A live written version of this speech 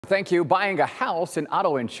Thank you. Buying a house and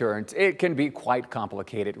auto insurance, it can be quite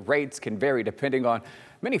complicated. Rates can vary depending on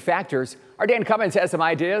many factors. Our Dan Cummins has some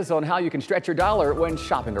ideas on how you can stretch your dollar when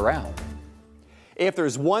shopping around. If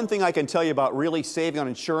there's one thing I can tell you about really saving on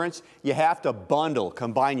insurance, you have to bundle.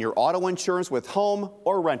 Combine your auto insurance with home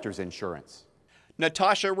or renter's insurance.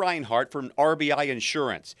 Natasha Reinhardt from RBI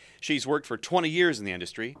Insurance. She's worked for 20 years in the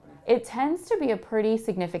industry. It tends to be a pretty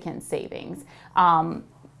significant savings.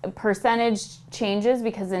 Percentage changes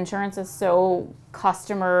because insurance is so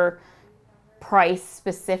customer price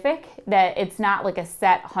specific that it's not like a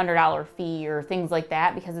set $100 fee or things like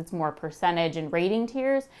that, because it's more percentage and rating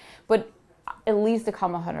tiers, but at least a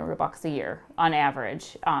couple $100 a year on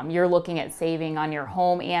average. You're looking at saving on your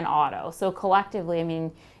home and auto. So collectively, I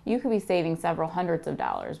mean, you could be saving several hundreds of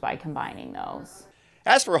dollars by combining those.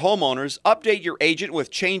 As for homeowners, update your agent with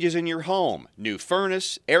changes in your home. New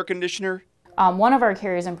furnace, air conditioner. One of our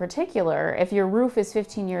carriers in particular, if your roof is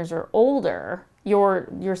 15 years or older,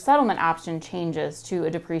 your settlement option changes to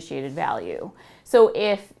a depreciated value. So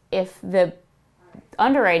if the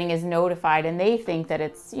underwriting is notified and they think that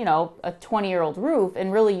it's, you know, a 20-year-old roof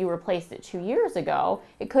and really you replaced it 2 years ago,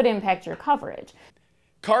 it could impact your coverage.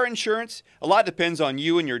 Car insurance, a lot depends on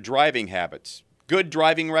you and your driving habits. Good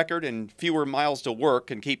driving record and fewer miles to work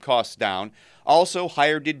can keep costs down. Also,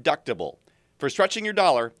 higher deductible. For Stretching Your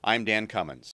Dollar, I'm Dan Cummins.